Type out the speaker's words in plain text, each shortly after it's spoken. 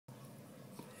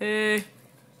Hey,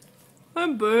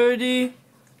 I'm Birdie.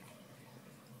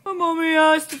 My mommy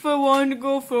asked if I wanted to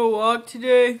go for a walk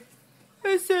today.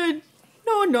 I said,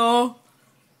 no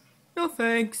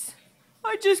thanks.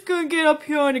 I just gonna get up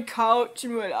here on the couch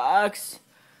and relax.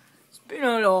 It's been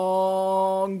a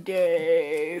long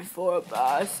day for a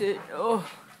basset. Oh,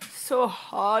 it's so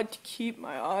hard to keep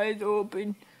my eyes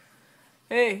open.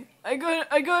 Hey, I got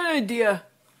an idea.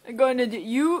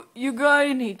 You got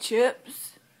any chips?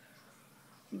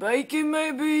 Bacon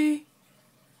maybe?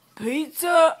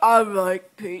 Pizza? I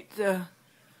like pizza.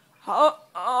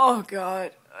 Oh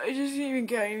God, I just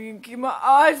can't even keep my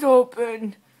eyes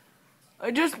open.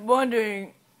 I'm just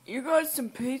wondering, you got some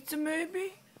pizza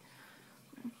maybe?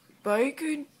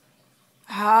 Bacon?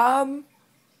 Ham?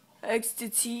 Extra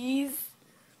cheese?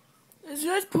 Let's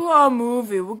just put on a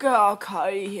movie. We'll get our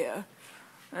kitty here.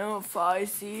 I don't fall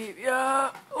asleep.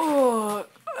 Yeah.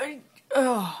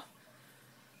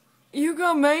 You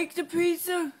gonna make the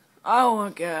pizza? I don't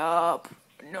wanna get up.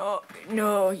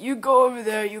 No, you go over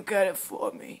there, you get it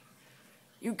for me.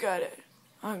 You get it.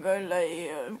 I'm gonna lay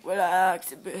here and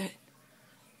relax a bit.